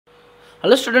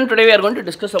Hello student, today we are going to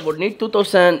discuss about NEET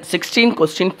 2016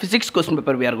 question, physics question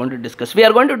paper we are going to discuss. We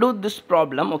are going to do this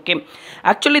problem, okay.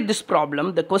 Actually this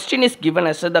problem, the question is given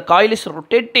as the coil is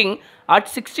rotating at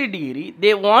 60 degree.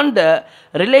 They want the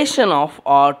relation of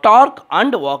torque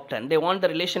and work done. They want the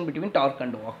relation between torque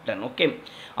and work done, okay.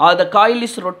 The coil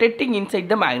is rotating inside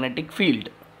the magnetic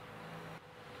field.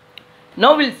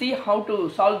 Now we'll see how to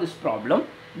solve this problem.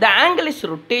 The angle is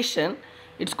rotation.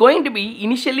 It's going to be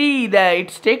initially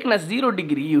it's taken as 0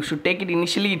 degree. You should take it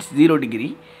initially, it's 0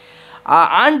 degree,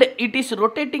 and it is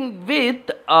rotating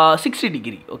with 60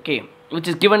 degree, okay, which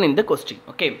is given in the question,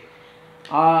 okay.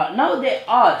 Now they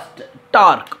asked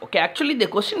torque, okay. Actually the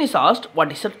question is asked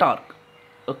what is a torque,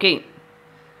 okay,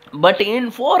 but in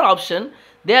 4 option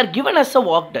they are given as a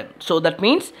work done. So that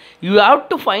means you have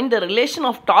to find the relation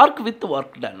of torque with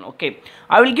work done, okay.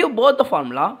 I will give both the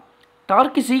formula.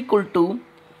 Torque is equal to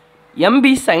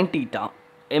mb sin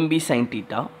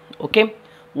theta, okay.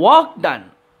 Work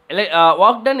done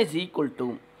is equal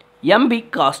to mb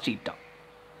cos theta,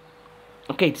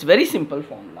 okay. It's very simple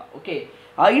formula, okay.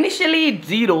 Initially it's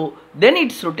 0, then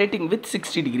it's rotating with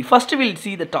 60 degree. First we will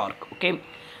see the torque, okay.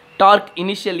 Torque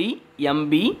initially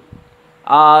mb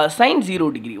sin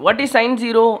 0 degree. What is sin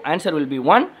 0? Answer will be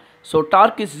 1. So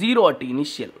torque is 0 at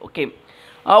initial, okay.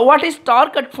 What is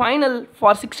torque at final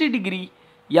for 60 degree?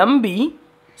 mb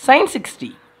sin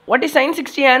 60. What is sin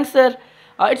 60? Answer,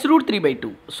 it's root 3 by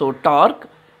 2. So torque,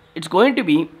 it's going to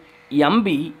be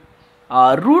mb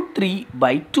root 3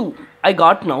 by 2. I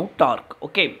got now torque,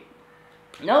 okay.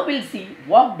 Now we'll see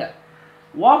work done.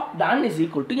 Work done is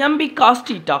equal to mb cos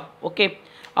theta, okay.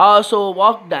 So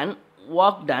work done,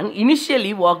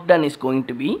 initially work done is going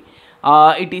to be,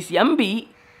 it is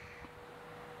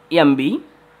mb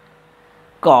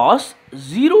cos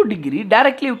 0 degree.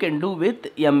 Directly you can do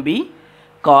with mb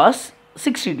cos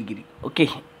 60 degree, okay.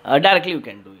 Directly you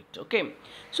can do it, okay.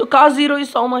 So cos 0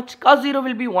 is how much? Cos 0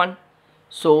 will be 1.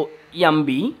 So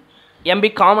mb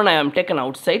common I am taken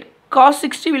outside. Cos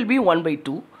 60 will be 1 by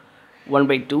 2.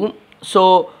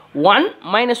 So 1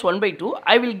 minus 1 by 2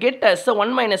 I will get as a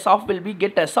 1 minus half will be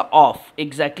get as a half,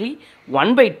 exactly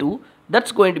 1 by 2.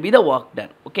 That's going to be the work done,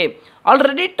 okay.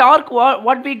 Already torque,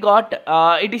 what we got,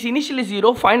 it is initially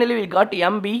 0, finally we got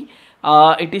mb,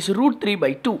 it is root 3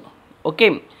 by 2,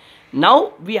 okay.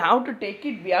 Now we have to take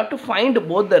it, we have to find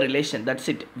both the relation. That's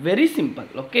it, very simple,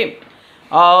 okay.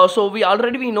 So we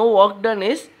know work done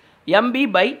is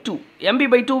mb by 2. mb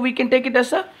by 2 we can take it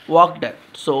as a work done.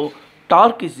 So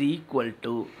torque is equal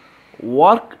to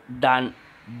work done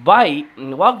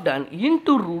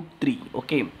into root 3,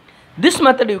 okay. This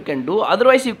method you can do,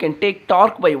 otherwise you can take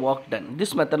torque by work done.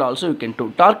 This method also you can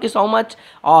do. Torque is how much?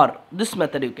 Or this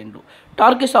method you can do.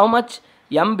 Torque is how much?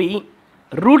 mb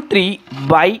root 3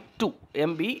 by 2.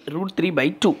 mb root 3 by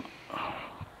 2.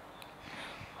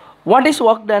 What is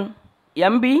work done?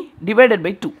 mb divided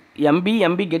by 2.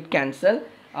 mb get cancelled.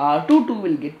 2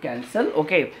 will get cancelled,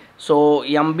 okay. So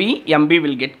mb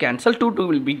will get cancelled, 2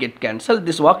 will be get cancelled.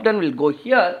 This work done will go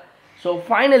here. So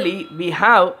finally we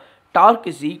have torque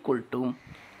is equal to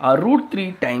root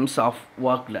 3 times of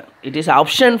work done. It is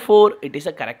option 4. It is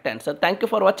a correct answer. Thank you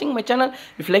for watching my channel.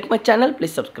 If you like my channel,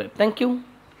 please subscribe. Thank you.